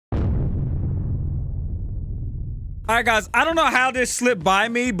All right, guys, I don't know how this slipped by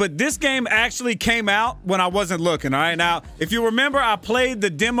me, but this game actually came out when I wasn't looking. All right, now, if you remember, I played the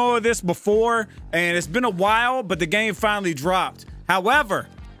demo of this before, and it's been a while, but the game finally dropped. However,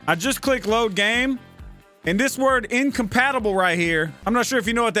 I just clicked load game, and this word incompatible right here, I'm not sure if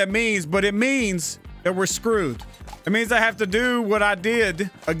you know what that means, but it means that we're screwed. It means I have to do what I did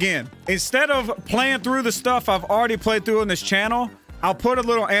again. Instead of playing through the stuff I've already played through on this channel, I'll put a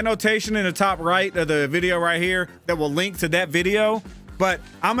little annotation in the top right of the video right here that will link to that video. But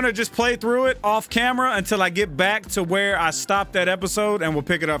I'm gonna just play through it off camera until I get back to where I stopped that episode, and we'll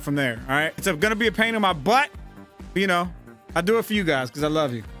pick it up from there. All right, it's gonna be a pain in my butt, but, you know, I do it for you guys because I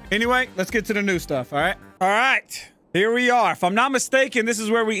love you. Anyway, let's get to the new stuff. All right, here we are. If I'm not mistaken, this is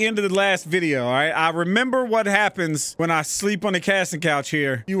where we ended the last video. All right, I remember what happens when I sleep on the casting couch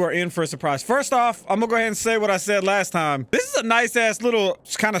here. You are in for a surprise. First off, I'm gonna go ahead and say what I said last time. This is a nice ass little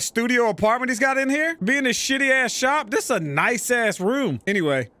kind of studio apartment he's got in here. Being a shitty ass shop, this is a nice ass room.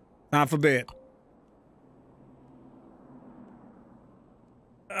 Anyway, time for bed.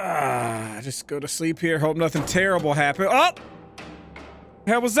 Just go to sleep here. Hope nothing terrible happened. Oh,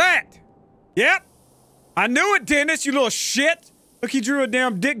 hell was that? Yep. I knew it, Dennis, you little shit. Look, he drew a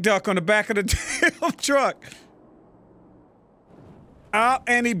damn dick duck on the back of the damn truck. Oh,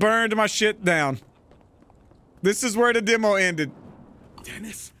 and he burned my shit down. This is where the demo ended.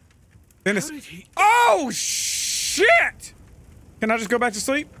 Dennis. Dennis. How did he... Oh, shit! Can I just go back to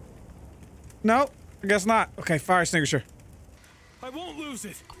sleep? No, I guess not. Okay, fire extinguisher. I won't lose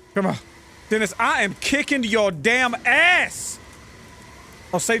it. Come on. Dennis, I am kicking your damn ass.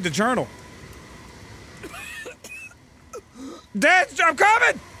 I'll save the journal. Dad, I'm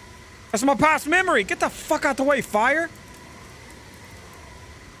coming! That's my past memory. Get the fuck out the way, fire.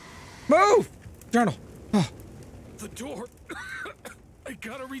 Move! Journal. Oh. The door. I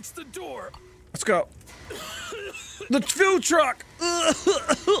gotta reach the door. Let's go. The food truck.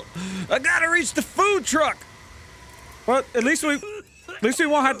 I gotta reach the food truck. But at least we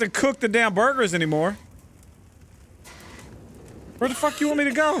won't have to cook the damn burgers anymore. Where the fuck you want me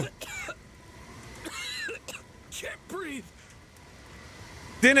to go? Can't breathe.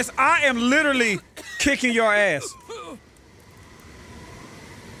 Dennis, I am literally kicking your ass.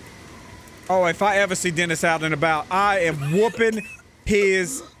 Oh, if I ever see Dennis out and about, I am whooping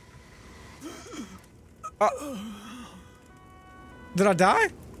his... Did I die?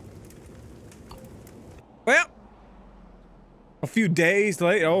 Well, a few days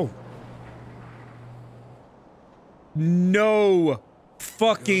later. Oh. No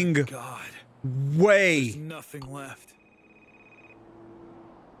fucking God. way. There's nothing left.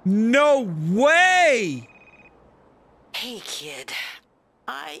 No way! Hey, kid.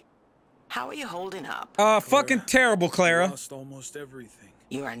 How are you holding up? Fucking terrible, Clara. Lost almost everything.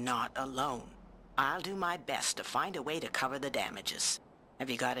 You are not alone. I'll do my best to find a way to cover the damages.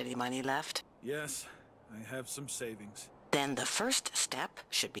 Have you got any money left? Yes, I have some savings. Then the first step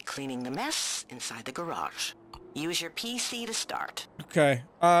should be cleaning the mess inside the garage. Use your PC to start. Okay.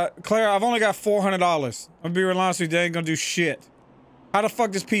 Clara, I've only got $400. I'm gonna be real honest with you, they ain't gonna do shit. How the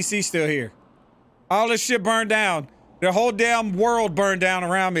fuck is PC still here? All this shit burned down. The whole damn world burned down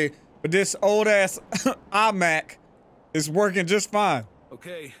around me. But this old ass iMac is working just fine.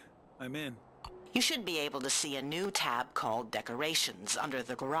 Okay, I'm in. You should be able to see a new tab called Decorations under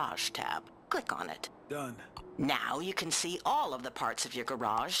the Garage tab. Click on it. Done. Now you can see all of the parts of your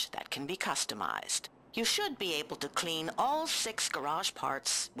garage that can be customized. You should be able to clean all 6 garage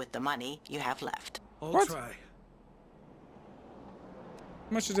parts with the money you have left. I'll try.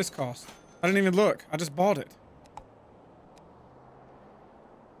 How much does this cost? I didn't even look. I just bought it.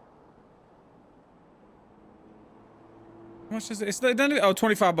 How much is it? It's done. Oh,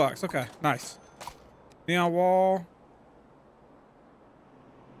 25 bucks. Okay, nice. Neon wall.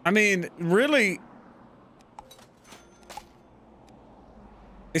 I mean, really,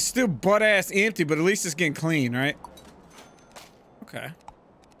 it's still butt-ass empty, but at least it's getting clean, right? Okay.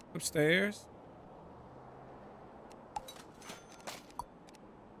 Upstairs.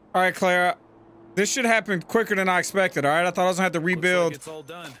 All right, Clara. This should happen quicker than I expected, all right? I thought I was gonna have to rebuild. Looks like it's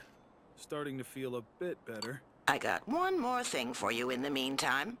all done. Starting to feel a bit better. I got one more thing for you in the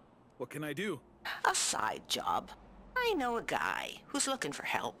meantime. What can I do? A side job. I know a guy who's looking for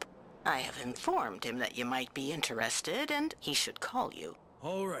help. I have informed him that you might be interested, and he should call you.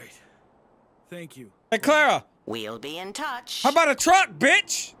 All right. Thank you. Hey, Clara. We'll be in touch. How about a truck,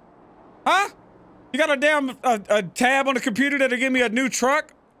 bitch? Huh? You got a damn a tab on the computer that'll give me a new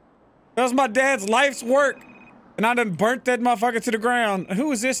truck? That was my dad's life's work. And I done burnt that motherfucker to the ground.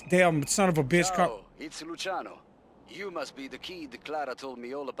 Who is this damn son of a bitch? Ciao, it's Luciano. You must be the kid Clara told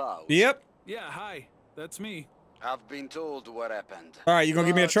me all about. Yep. Yeah, hi. That's me. I've been told what happened. All right, you gonna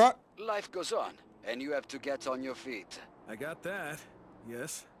give me a But truck? life goes on, and you have to get on your feet. I got that.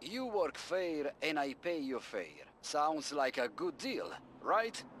 Yes. You work fair, and I pay you fair. Sounds like a good deal,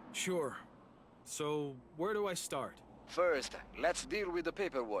 right? Sure. So, where do I start? First, let's deal with the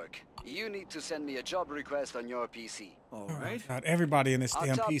paperwork. You need to send me a job request on your PC. All Oh my right. God, everybody in this Our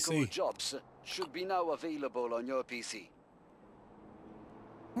damn job PC. called jobs should be now available on your PC.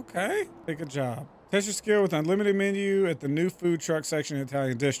 Okay, take a job. Test your skill with unlimited menu at the new food truck section in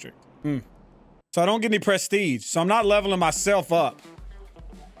Italian district. So I don't get any prestige. So I'm not leveling myself up.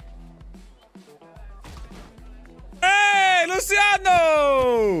 Hey,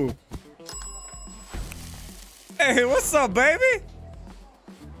 Luciano! Hey, what's up, baby?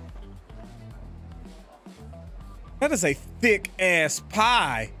 That is a thick ass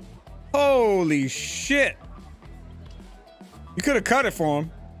pie. Holy shit. You could have cut it for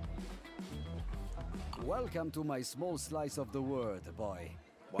him. Welcome to my small slice of the world, boy.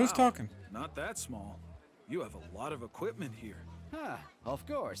 Who's Wow, talking? Not that small. You have a lot of equipment here. Of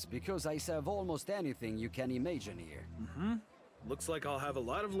course, because I serve almost anything you can imagine here. Looks like I'll have a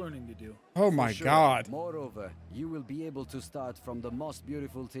lot of learning to do. Oh my Sure. God. Moreover, you will be able to start from the most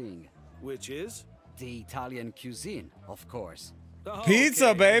beautiful thing. Which is? The Italian cuisine, of course. Oh, Pizza,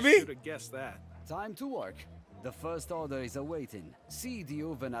 okay, baby. I should have guessed that. Time to work. The first order is awaiting. See the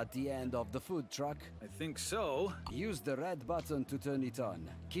oven at the end of the food truck? I think so. Use the red button to turn it on.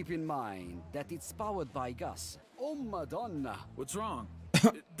 Keep in mind that it's powered by gas. Oh, Madonna! What's wrong?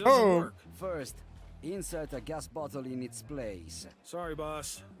 It doesn't work. First, insert a gas bottle in its place. Sorry,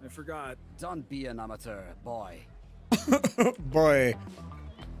 boss. I forgot. Don't be an amateur, boy. Boy.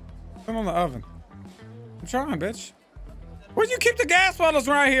 Put on the oven. I'm trying, bitch. Where'd you keep the gas bottles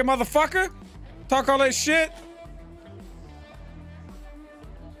around here, motherfucker? Talk all that shit.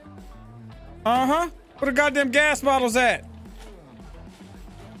 Uh-huh. Where the goddamn gas bottles at?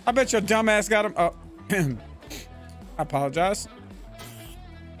 I bet your dumb ass got them. Oh. I apologize.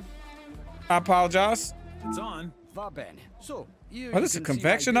 I apologize. It's on. Va bene. So, here Oh, you this is a can see my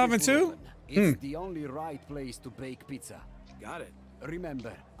convection oven beautiful too? oven. It's the only right place to bake pizza. Got it.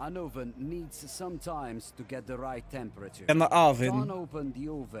 Remember, an oven needs sometimes to get the right temperature. In the oven. Don't open the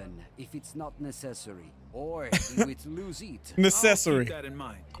oven if it's not necessary, or you will lose heat. I'll Necessary. keep that in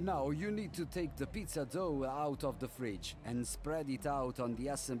mind. Now you need to take the pizza dough out of the fridge and spread it out on the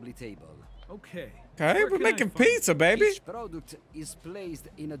assembly table. Okay. Okay, Where we're can I making find- pizza, baby. Each product is placed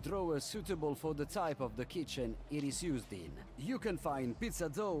in a drawer suitable for the type of the kitchen it is used in. You can find pizza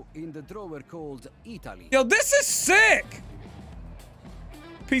dough in the drawer called Italy. Yo, this is sick.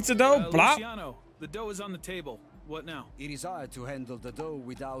 Pizza dough, blop. Luciano, the dough is on the table. What now? It is hard to handle the dough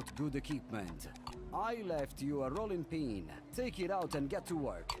without good equipment. I left you a rolling pin. Take it out and get to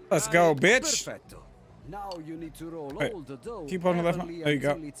work. Let's go, bitch. Perfecto. Now you need to roll Wait, all the dough keep on the left evenly one. There you go.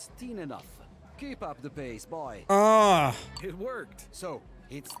 until it's thin enough. Keep up the pace, boy. Ah. It worked. So,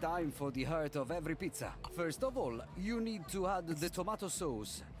 it's time for the heart of every pizza. First of all, you need to add the tomato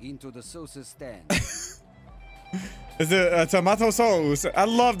sauce into the sauce stand. Is it a tomato sauce? I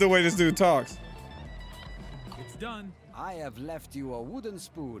love the way this dude talks. It's done. I have left you a wooden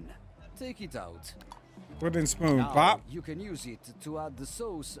spoon. Take it out. Wooden spoon, Now, pop. you can use it to add the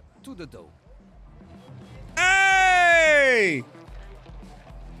sauce to the dough. Hey!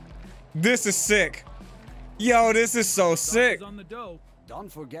 This is sick. Yo, this is so Sauce sick. is on the dough. Don't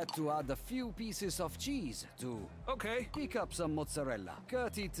forget to add a few pieces of cheese, too. Okay. Pick up some mozzarella,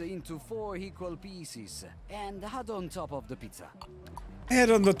 cut it into 4 equal pieces, and add on top of the pizza. Head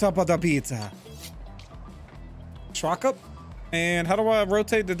on the top of the pizza. Truck up. And how do I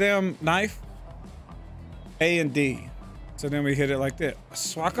rotate the damn knife? A and D. So then we hit it like that.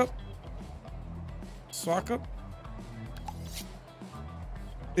 Swak up. Swak up.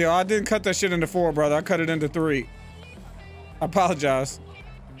 Yeah, I didn't cut that shit into 4, brother. I cut it into 3. I apologize.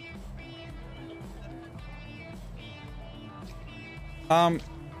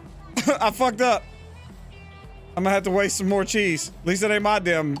 I fucked up. I'm gonna have to waste some more cheese. At least it ain't my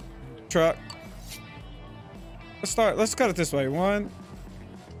damn truck. Let's cut it this way. 1,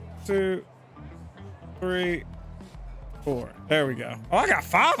 2, 3, 4. There we go. Oh, I got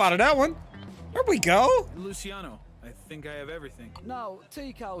 5 out of that one. There we go. Luciano, I think I have everything. Now,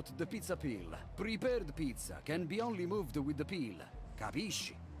 take out the pizza peel. Prepared pizza can be only moved with the peel.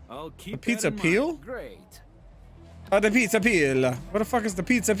 Capisci? I'll keep that Pizza in mind. peel? Great. Oh, the pizza peel. What the fuck is the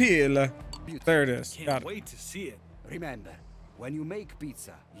pizza peel? There it is. Got Can't it. wait to see it. Remember, when you make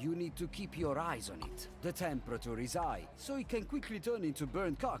pizza, you need to keep your eyes on it. The temperature is high, so it can quickly turn into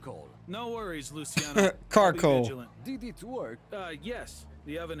burnt charcoal. No worries, Luciano. I'll be Charcoal. vigilant. Did it work? Yes.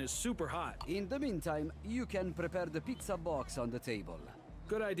 The oven is super hot. In the meantime, you can prepare the pizza box on the table.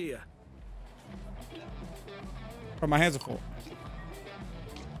 Good idea. Oh, my hands are full.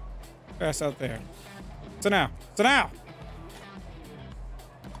 Pass out there. So now.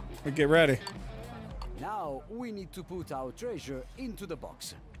 We get ready. Now we need to put our treasure into the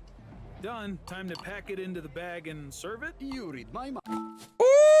box. Done. Time to pack it into the bag and serve it. You read my mind.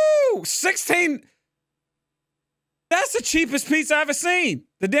 Ooh, 16. That's the cheapest pizza I've ever seen.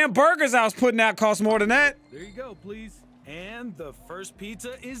 The damn burgers I was putting out cost more than that. There you go, please. And the first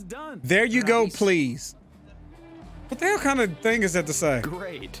pizza is done. There you go, please. What the hell kind of thing is that to say?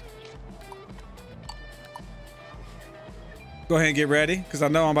 Great. Go ahead and get ready, because I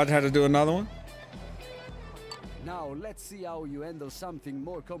know I'm about to have to do another one. Now let's see how you handle something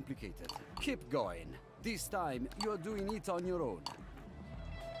more complicated. Keep going. This time you're doing it on your own.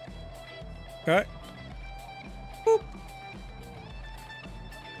 Okay. Boop.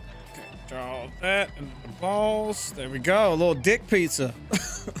 Okay, draw that into the balls. There we go. A little dick pizza.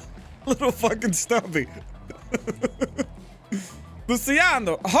 Little fucking stumpy.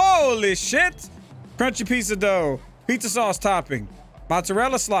 Luciano. Holy shit. Crunchy pizza dough. Pizza sauce topping.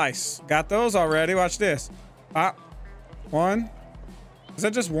 Mozzarella slice. Got those already. Watch this. One. Is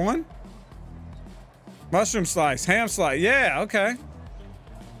that just one? Mushroom slice. Ham slice. Yeah, okay.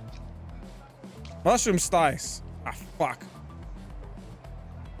 Mushroom slice. Ah, fuck.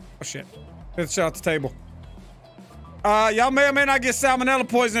 Oh, shit. Get the shit off the table. Y'all may or may not get salmonella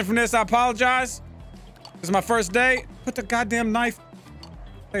poisoning from this. I apologize. This is my first day. Put the goddamn knife.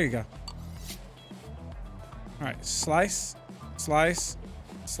 There you go. All right. Slice. Slice.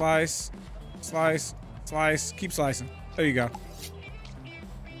 Slice. Slice. Slice. Keep slicing. There you go.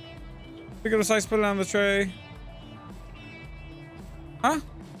 Pick up the slice, put it on the tray. Huh?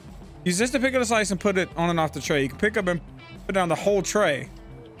 Use this to pick up the slice and put it on and off the tray. You can pick up and put down the whole tray.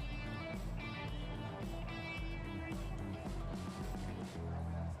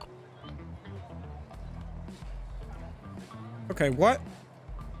 Okay, what?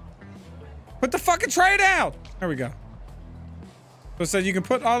 Put the fucking tray down! There we go. So it said you can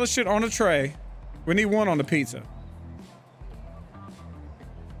put all the shit on the tray. We need one on the pizza.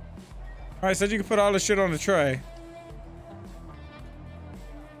 Alright, said you can put all the shit on the tray.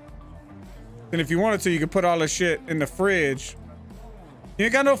 And if you wanted to, you could put all the shit in the fridge. You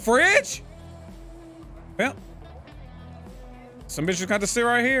ain't got no fridge? Well, some bitches got to sit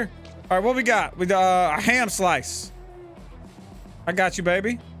right here. All right, what we got? We got a ham slice. I got you,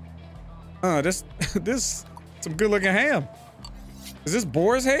 baby. This some good looking ham. Is this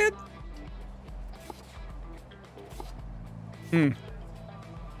boar's head?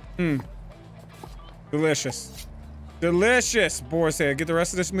 Delicious. Delicious boar's head. Get the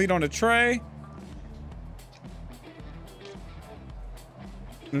rest of this meat on the tray.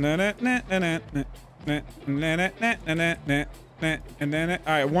 All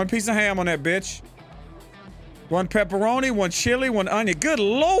right, one piece of ham on that bitch. One pepperoni, one chili, one onion. Good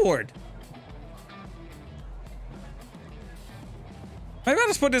Lord. Maybe I'll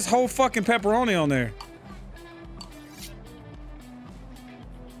just put this whole fucking pepperoni on there.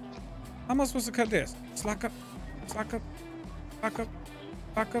 How am I supposed to cut this? Slack up. Slack up. Slack up.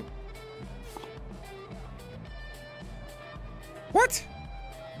 Slack up. What?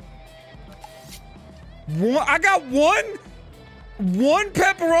 One, I got one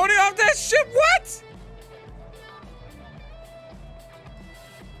pepperoni off that shit? What?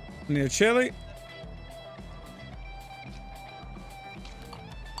 I need a chili.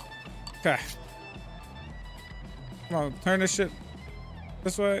 Okay. Come on, turn this shit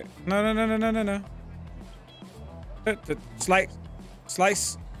this way. No. Slice.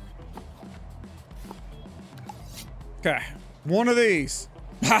 Slice. Okay. One of these.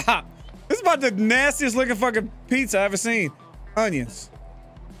 Haha. This is about the nastiest looking fucking pizza I've ever seen. Onions.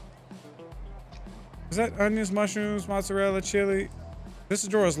 Is that onions, mushrooms, mozzarella, chili? This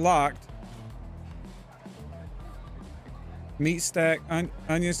drawer is locked. Meat stack,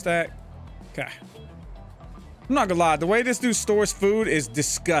 onion stack. Okay. I'm not gonna lie, the way this dude stores food is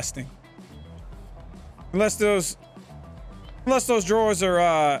disgusting. Unless those drawers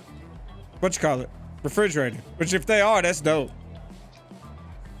are what you call it? Refrigerated. Which if they are, that's dope.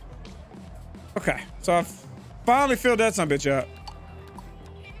 Okay, so I've finally filled that son bitch up.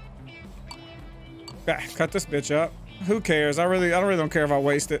 Okay, cut this bitch up. Who cares? I really don't care if I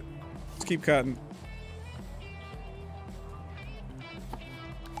waste it. Let's keep cutting.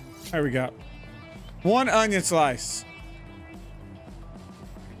 There we go. One onion slice.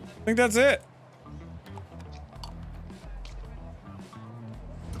 I think that's it.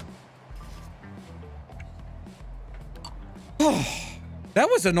 Oh,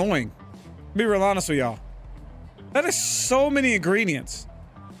 is annoying. Be real honest with y'all. That is so many ingredients.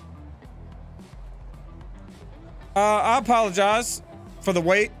 I apologize for the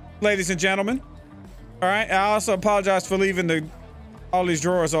wait, ladies and gentlemen. All right. I also apologize for leaving all these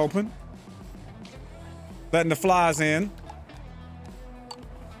drawers open. Letting the flies in.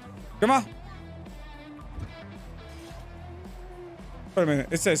 Come on. Wait a minute.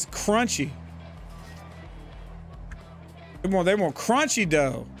 It says crunchy. They want crunchy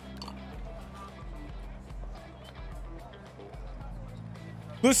dough.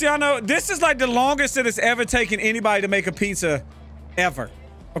 Luciano, this is like the longest it has ever taken anybody to make a pizza ever.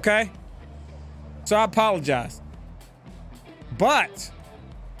 Okay? So I apologize. But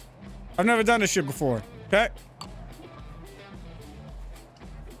I've never done this shit before. Okay?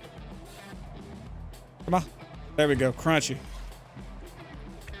 Come on. There we go. Crunchy.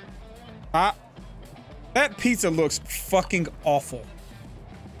 That pizza looks fucking awful.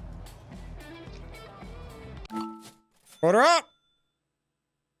 Order up.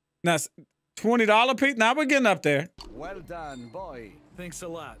 Now, $20 pizza. Now we're getting up there. Well done, boy. Thanks a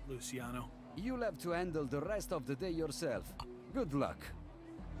lot, Luciano. You'll have to handle the rest of the day yourself. Good luck.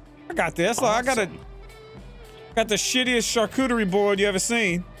 I got this. Look, I got the shittiest charcuterie board you ever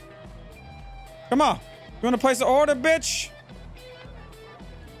seen. Come on. You want to place an order, bitch?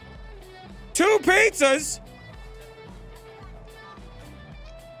 2 pizzas?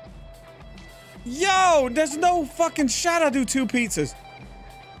 Yo, there's no fucking shot I do 2 pizzas.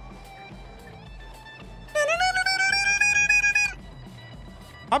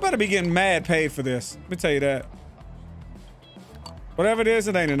 I better be getting mad paid for this. Let me tell you that. Whatever it is,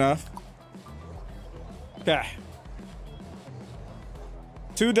 it ain't enough. Okay.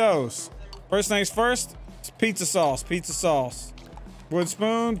 2 doughs. First things first, it's pizza sauce. Pizza sauce. Wood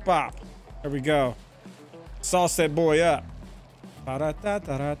spoon, pop. There we go. Sauce that boy up. Ah,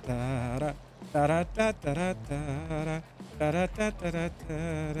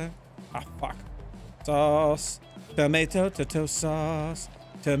 fuck. Sauce. Tomato sauce.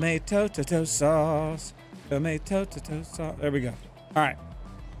 Tomato sauce. Tomato sauce. There we go. All right.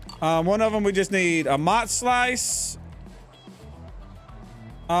 One of them we just need a mott slice,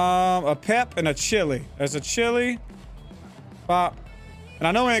 a pep, and a chili. There's a chili. Pop. And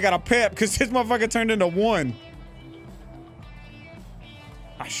I know we ain't got a pep because this motherfucker turned into 1.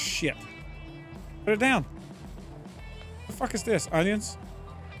 Ah, shit. Put it down. What the fuck is this? Onions?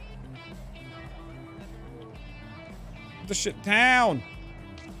 Put the shit down.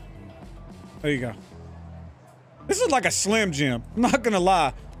 There you go. This is like a Slim Jim. I'm not gonna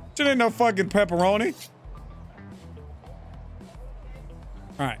lie. Shit ain't no fucking pepperoni.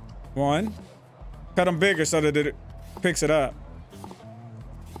 All right. 1. Cut them bigger so that it picks it up.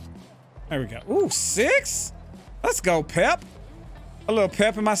 There we go. Ooh, 6? Let's go, pep. A little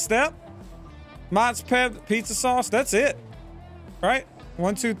pep in my step. Mott's pep, pizza sauce. That's it. Right?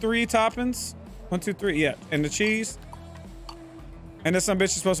 1, 2, 3 toppings. 1, 2, 3. Yeah. And the cheese. And this some bitch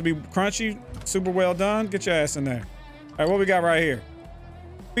is supposed to be crunchy. Super well done. Get your ass in there. All right, what we got right here?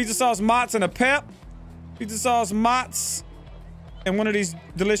 Pizza sauce, Mott's, and a pep. Pizza sauce, Mott's, and one of these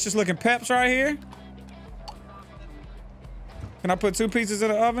delicious looking peps right here. Can I put 2 pizzas in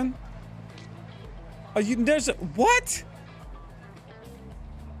the oven? Oh, there's a, what?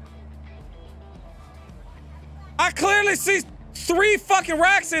 I clearly see 3 fucking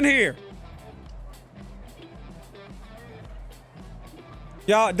racks in here.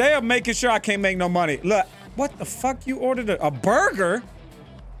 Y'all, they are making sure I can't make no money. Look, what the fuck? You ordered a burger?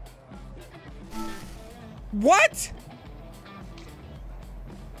 What?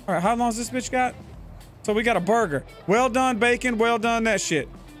 All right, how long's this bitch got? So we got a burger. Well done, bacon. Well done, that shit.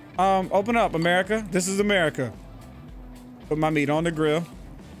 Open up, America. This is America. Put my meat on the grill.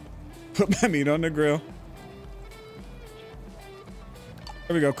 Put my meat on the grill.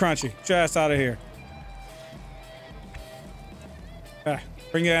 There we go, crunchy. Get your ass out of here. Ah,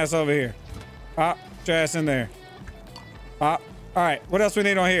 bring your ass over here. Pop, get your ass in there. Pop. All right, what else we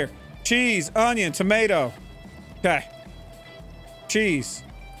need on here? Cheese, onion, tomato. Okay. Cheese.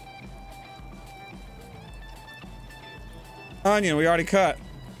 Onion, we already cut.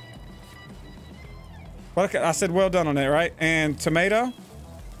 What I said well done on that, right? And tomato.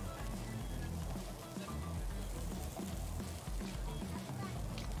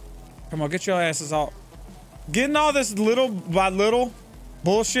 Come on, get your asses out. Getting all this little by little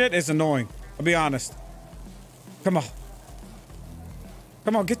bullshit is annoying. I'll be honest. Come on.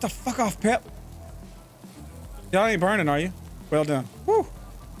 Come on, get the fuck off, Pep. Y'all ain't burning, are you? Well done. Woo.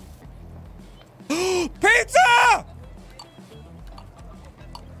 Pizza!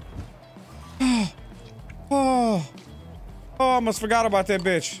 Oh, almost forgot about that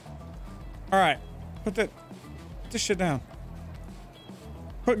bitch. All right, put this shit down.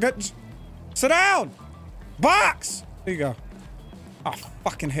 Sit down. Box. There you go. Oh,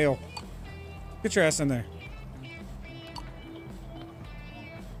 fucking hell. Get your ass in there.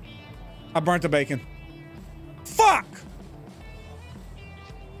 I burnt the bacon. Fuck!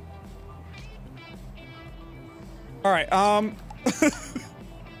 All right,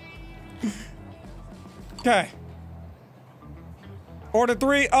 okay. Order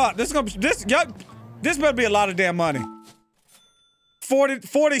 3. This better be a lot of damn money.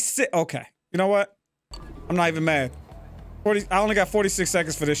 46. Okay. You know what? I'm not even mad. I only got 46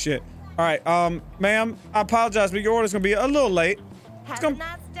 seconds for this shit. All right, ma'am, I apologize, but your order's gonna be a little late. Have a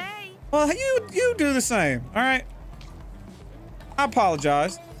nice day. Well, you do the same. All right. I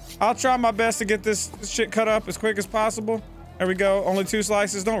apologize. I'll try my best to get this shit cut up as quick as possible. There we go. Only 2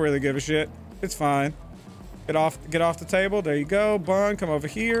 slices. Don't really give a shit. It's fine. Get off the table. There you go. Bun, come over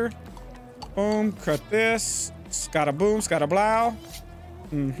here. Boom. Cut this. Scatta boom. Scatta blow.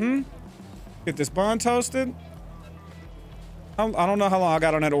 Mm-hmm. Get this bun toasted. I don't know how long I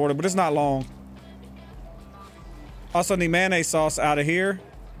got on that order, but it's not long. Also need mayonnaise sauce out of here.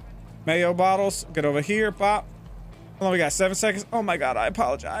 Mayo bottles. Get over here. Pop. How long we got? 7 seconds. Oh my god, I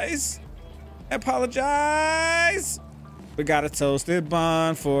apologize. I apologize. We got a toasted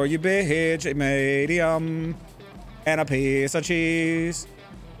bun for you, bitch. Medium. And a piece of cheese.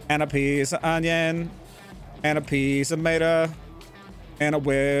 And a piece of onion. And a piece of tomato. And a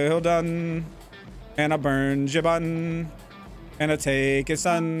well done. And a burned your bun. And a take it,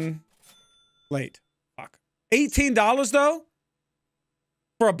 son. Late. Fuck. $18 though?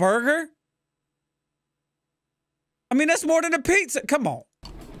 For a burger? I mean, that's more than a pizza. Come on.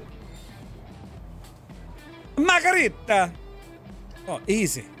 Margarita. Oh,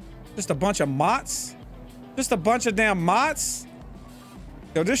 easy. Just a bunch of mozz? Just a bunch of damn mozz?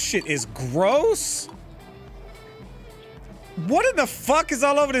 Yo, this shit is gross. What in the fuck is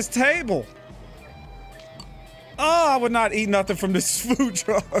all over this table? Oh, I would not eat nothing from this food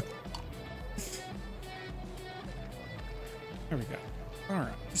truck. There we go. All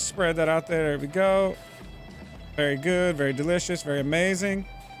right. Just spread that out there. There we go. Very good. Very delicious. Very amazing.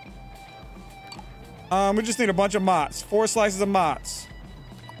 We just need a bunch of mozz. 4 slices of mozz.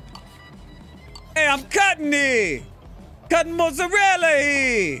 Hey, I'm cutting it. Cutting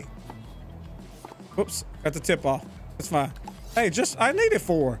mozzarella. Oops. Got the tip off. That's fine. Hey, I need it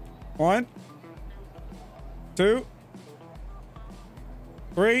 4. 1, 2,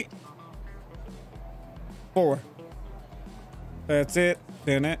 3, 4. That's it.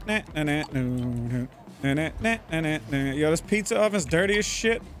 Yo, this pizza oven's dirty as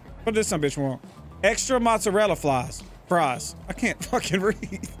shit. What does some bitch want? Extra mozzarella fries. I can't fucking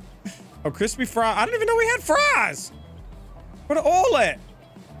read. Oh, crispy fries. I didn't even know we had fries. Where the oil at?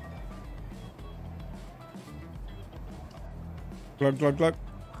 Glug, glug, glug.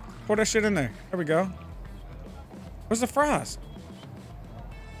 Pour that shit in there. There we go. Where's the fries?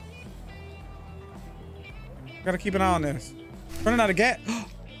 Gotta keep an eye on this. Running out of gas.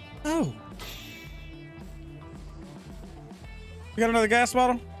 Oh. You got another gas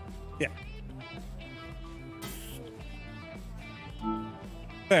bottle? Yeah.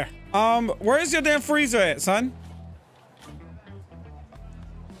 There. Where's your damn freezer at, son?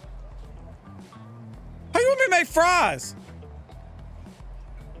 How you want me to make fries?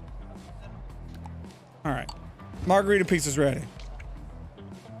 All right. Margarita pizza's ready.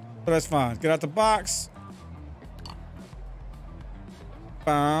 So that's fine. Get out the box.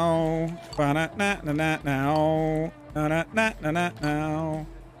 Bow. Now.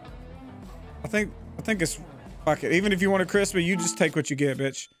 I think it's fuck it. Even if you want it crispy, you just take what you get,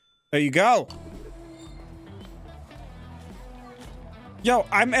 bitch. There you go. Yo,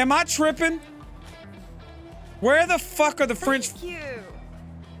 am I tripping? Where the fuck are the French? Thank you.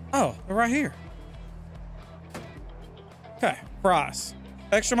 Oh, they're right here. Okay, fries.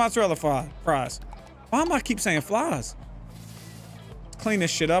 Extra mozzarella fries. Why am I keep saying flies? Let's clean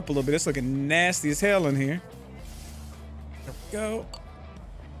this shit up a little bit. It's looking nasty as hell in here. There we go.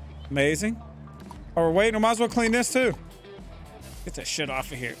 Amazing. Oh, we're waiting. I might as well clean this too. Get that shit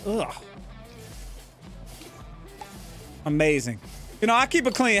off of here. Ugh. Amazing. You know, I keep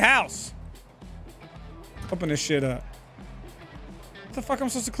a clean house. Open this shit up. What the fuck am I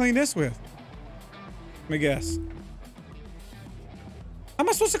supposed to clean this with? Let me guess. How am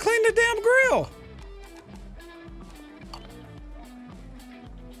I supposed to clean the damn grill?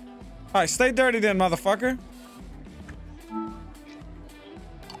 Alright, stay dirty then, motherfucker.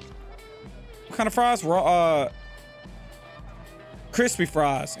 What kind of fries? Raw, crispy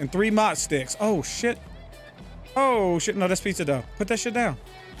fries and 3 mozz sticks. Oh, shit. Oh, shit. No, that's pizza dough. Put that shit down.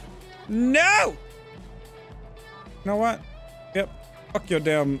 No! You know what? Yep. Fuck your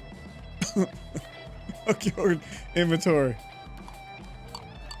damn... Fuck your inventory.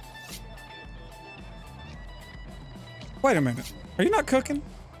 Wait a minute. Are you not cooking?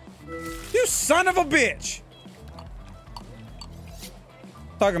 You son of a bitch!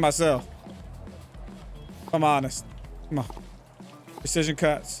 Talking to myself. I'm honest. Come on. Precision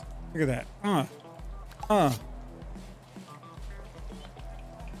cuts. Look at that.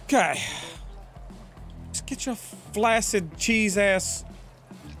 Okay. Just get your flaccid cheese ass.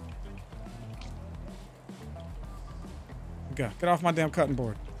 Okay. Get off my damn cutting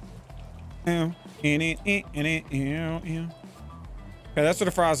board. Okay, that's where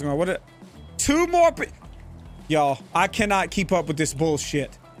the fries are going. What? Two more. Y'all, I cannot keep up with this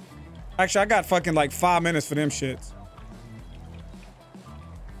bullshit. Actually, I got fucking like 5 minutes for them shits.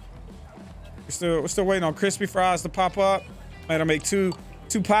 We're still waiting on crispy fries to pop up. I gotta make two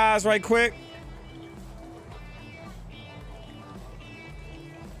pies right quick.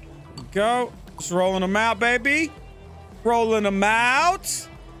 Go. Just rolling them out, baby. Rolling them out.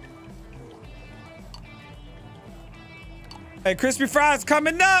 Hey, crispy fries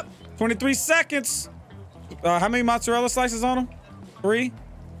coming up. 23 seconds. How many mozzarella slices on them? 3.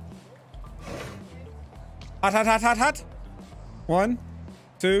 Hot, hot, hot, hot, hot. 1,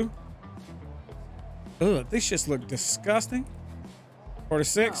 2. Ugh, these shits look disgusting.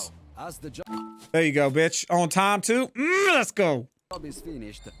 46. There you go, bitch. On time, too. Let's go. Job is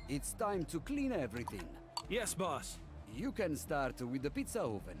finished. It's time to clean everything. Yes, boss. You can start with the pizza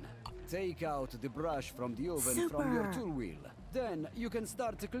oven. Take out the brush from the oven from your tool wheel. Then you can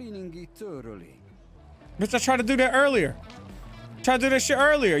start cleaning it thoroughly. Bitch, I tried to do that earlier. Tried to do that shit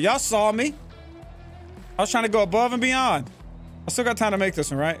earlier. Y'all saw me. I was trying to go above and beyond. I still got time to make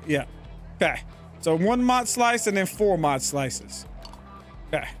this one, right? Yeah. Okay. So 1 mod slice and then 4 mod slices.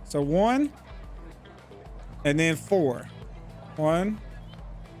 Okay. So 1 and then 4. 1,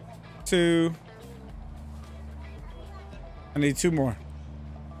 2. I need 2 more.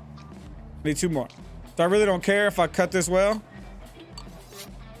 I need 2 more. So I really don't care if I cut this well.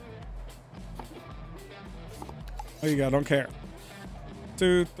 There you go. Don't care.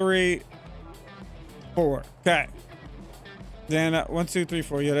 2, 3, 4. Okay. Then 1, 2, 3,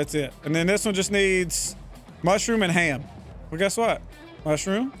 4. Yeah, that's it. And then this one just needs mushroom and ham. Well, guess what?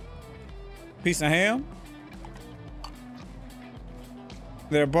 Mushroom, piece of ham.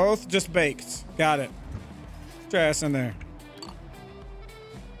 They're both just baked. Got it. Put your ass in there.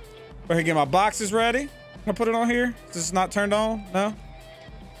 Go ahead and get my boxes ready. I'm gonna put it on here. This is not turned on. No.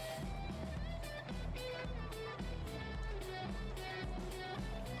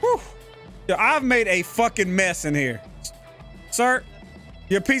 Whew. Yo, I've made a fucking mess in here. Sir,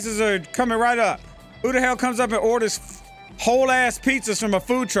 your pizzas are coming right up. Who the hell comes up and orders whole ass pizzas from a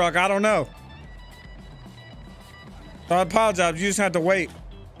food truck? I don't know. So I apologize. You just have to wait.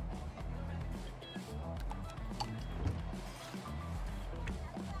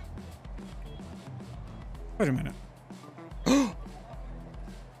 Wait a minute.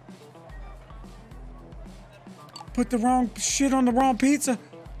 Put the wrong shit on the wrong pizza.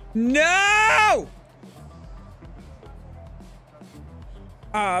 No!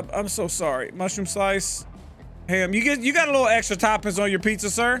 I'm so sorry. Mushroom slice, ham. You got a little extra toppings on your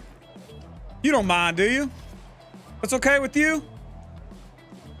pizza, sir? You don't mind, do you? It's okay with you?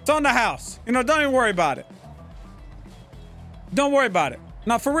 It's on the house. You know, don't even worry about it. Don't worry about it.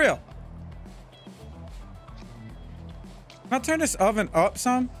 Not for real. Can I turn this oven up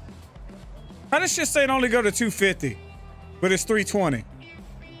some? How does shit say it only go to 250, but it's 320?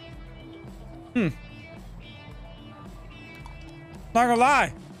 Not gonna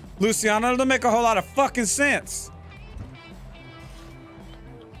lie, Luciano, it doesn't make a whole lot of fucking sense.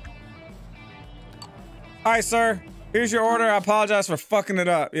 All right, sir. Here's your order. I apologize for fucking it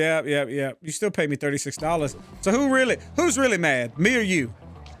up. Yep. You still paid me $36. So who's really mad? Me or you?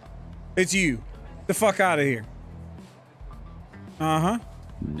 It's you. The fuck out of here. Uh-huh.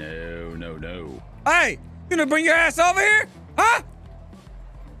 No. Hey, you gonna bring your ass over here? Huh?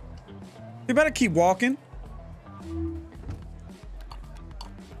 You better keep walking.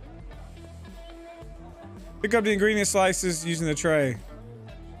 Pick up the ingredient slices using the tray.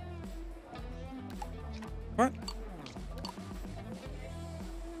 What?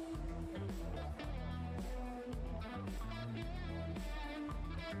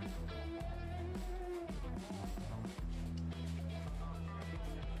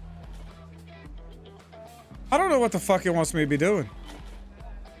 I don't know what the fuck it wants me to be doing.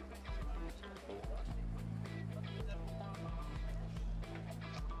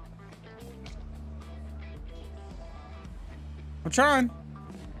 I'm trying.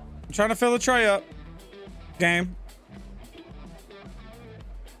 I'm trying to fill the tray up. Game.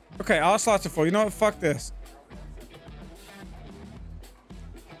 Okay, all slots are full. You know what? Fuck this.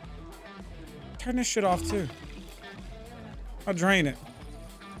 Turn this shit off too. I'll drain it.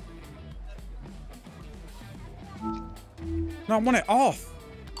 No, I want it off.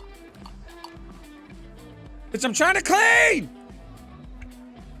 Bitch, I'm trying to clean!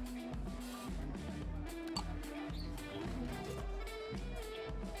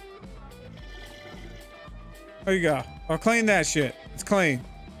 There you go. I'll clean that shit. It's clean.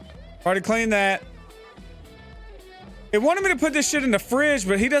 Already cleaned that. It wanted me to put this shit in the fridge,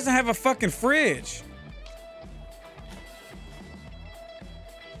 but he doesn't have a fucking fridge.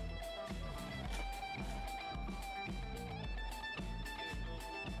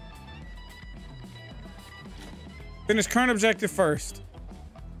 Finish current objective first.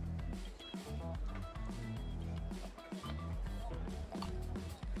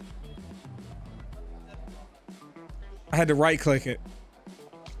 I had to right click it.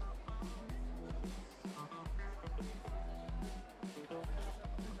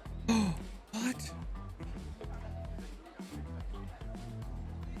 What?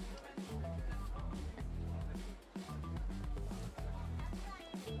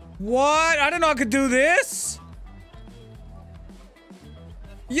 What? I didn't know I could do this.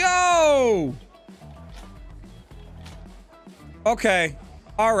 Yo! Okay.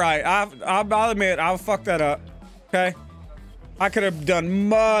 All right. I'll admit, I'll fuck that up. Okay? I could have done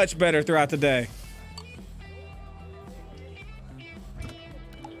much better throughout the day.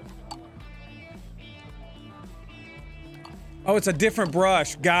 Oh, it's a different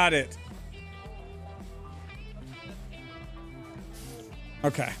brush. Got it.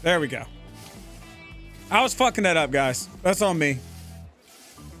 Okay, there we go. I was fucking that up, guys. That's on me.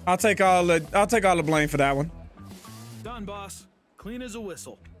 I'll take all the blame for that one. Done, boss. Clean as a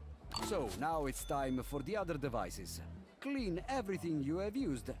whistle. So, now it's time for the other devices. Clean everything you have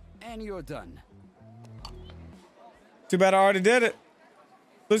used, and you're done. Too bad I already did it.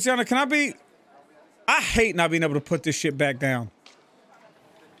 Luciano, can I be... I hate not being able to put this shit back down.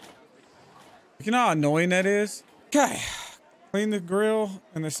 You know how annoying that is? Okay. Clean the grill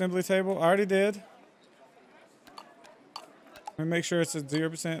and the assembly table. I already did. Let me make sure it's at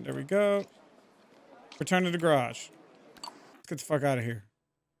 0%. There we go. Return to the garage. Let's get the fuck out of here.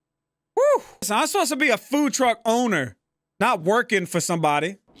 Woo! Listen, I'm supposed to be a food truck owner, not working for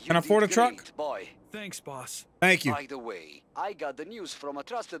somebody. Can I afford a truck? Boy. Thanks, boss. Thank you. By the way, I got the news from a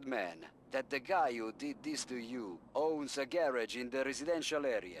trusted man that the guy who did this to you owns a garage in the residential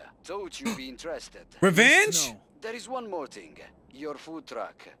area. Thought you'd be interested. Revenge? No. There is one more thing. Your food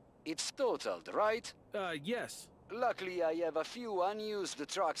truck. It's totaled, right? Yes. Luckily, I have a few unused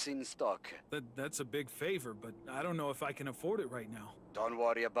trucks in stock. That's a big favor, but I don't know if I can afford it right now. Don't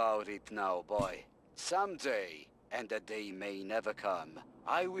worry about it now, boy. Someday, and the day may never come,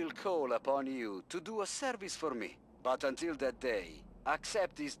 I will call upon you to do a service for me. But until that day,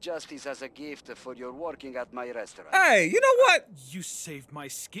 accept this justice as a gift for your working at my restaurant. Hey, you know what? You saved my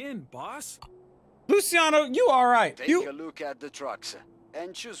skin, boss. Luciano, you all right. Take a look at the trucks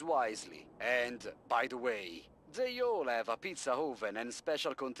and choose wisely. And, by the way, they all have a pizza oven and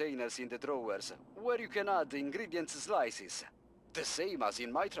special containers in the drawers where you can add the ingredients slices. The same as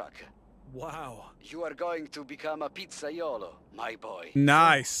in my truck. Wow. You are going to become a pizzaiolo, my boy.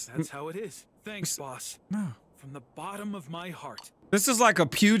 Nice. That's how it is. Thanks, boss. No. From the bottom of my heart. This is like a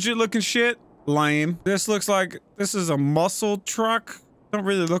Puget looking shit. Lame. This looks like this is a muscle truck. Don't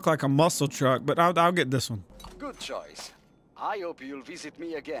really look like a muscle truck, but I'll get this one. Good choice. I hope you'll visit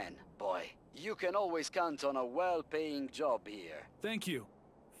me again, boy. You can always count on a well-paying job here. Thank you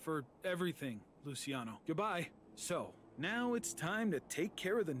for everything, Luciano. Goodbye. So, now it's time to take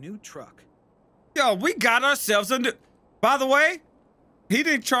care of the new truck. Yo, we got ourselves a new... By the way, he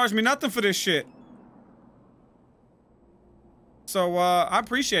didn't charge me nothing for this shit. So, I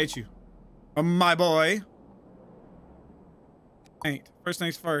appreciate you. My boy. Paint. First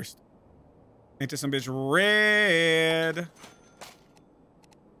things first. Paint this some bitch red.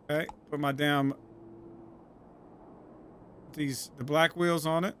 Okay, put my damn... the black wheels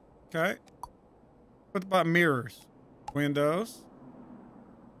on it. Okay. What about mirrors? Windows.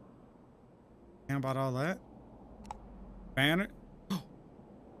 How about all that? Banner.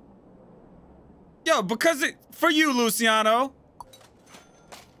 Yo, because it... For you, Luciano.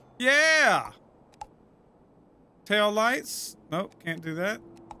 Yeah. Tail lights. Nope, can't do that.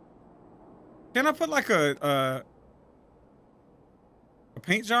 Can I put like a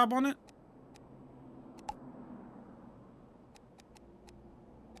paint job on it?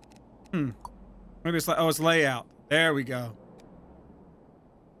 Maybe it's like, oh, it's layout. There we go.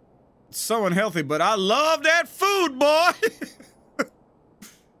 so unhealthy, but I love that food, boy.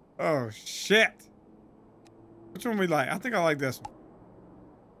 Oh, shit. Which one we like? I think I like this one.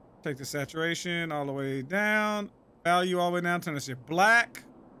 Take the saturation all the way down. Value all the way down. Turn this shit black.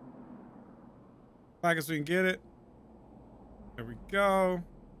 Black as we can get it. There we go.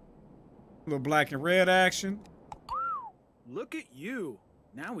 A little black and red action. Look at you.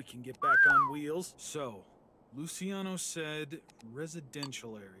 Now we can get back on wheels. So, Luciano said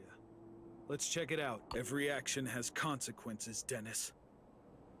residential area. Let's check it out. Every action has consequences, Dennis.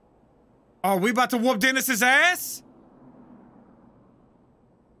 Oh, we about to whoop Dennis's ass?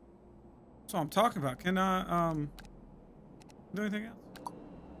 That's what I'm talking about. Can I, do anything else?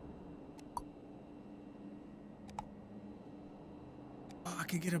 Oh, I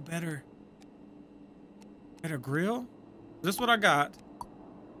can get a better grill? Is this what I got?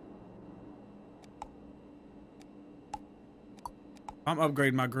 I'm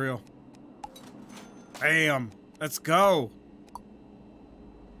upgrading my grill. Bam. Let's go.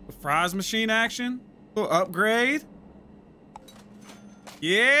 The fries machine action. Little upgrade.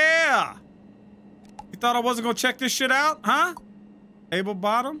 Yeah. You thought I wasn't gonna check this shit out, huh? Table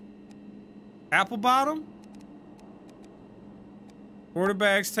bottom. Apple bottom. Quarter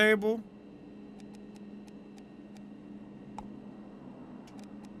bags table.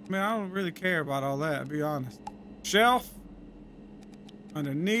 Man, I don't really care about all that, to be honest. Shelf.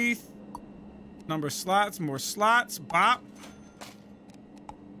 Underneath. Number of slots, more slots. Bop.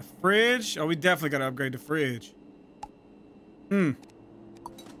 The fridge. Oh, we definitely gotta upgrade the fridge.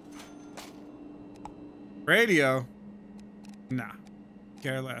 Radio. Nah.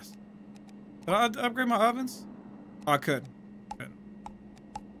 Care less. Did I upgrade my ovens? Oh, I couldn't.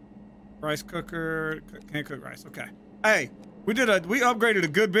 Rice cooker. Can't cook rice. Okay. Hey, we upgraded a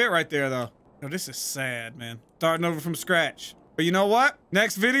good bit right there, though. No, this is sad, man. Starting over from scratch. But you know what?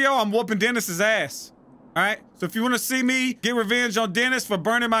 Next video, I'm whooping Dennis's ass. All right? So if you want to see me get revenge on Dennis for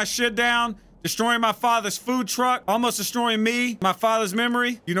burning my shit down, destroying my father's food truck, almost destroying me, my father's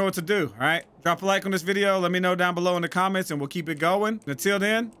memory, you know what to do, all right? Drop a like on this video. Let me know down below in the comments, and we'll keep it going. And until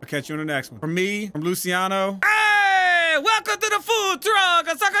then, I'll catch you in the next one. From me, from Luciano. Hey! Welcome to the food truck!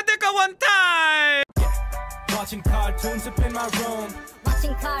 I suck a dick at one time! Watching cartoons up in my room.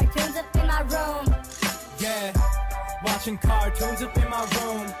 Watching cartoons up in my room. Yeah. Watching cartoons up in my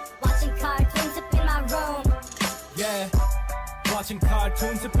room. Watching cartoons up in my room. Yeah. Watching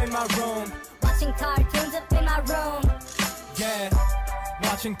cartoons up in my room. Watching cartoons up in my room. Yeah.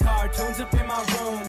 Watching cartoons up in my room.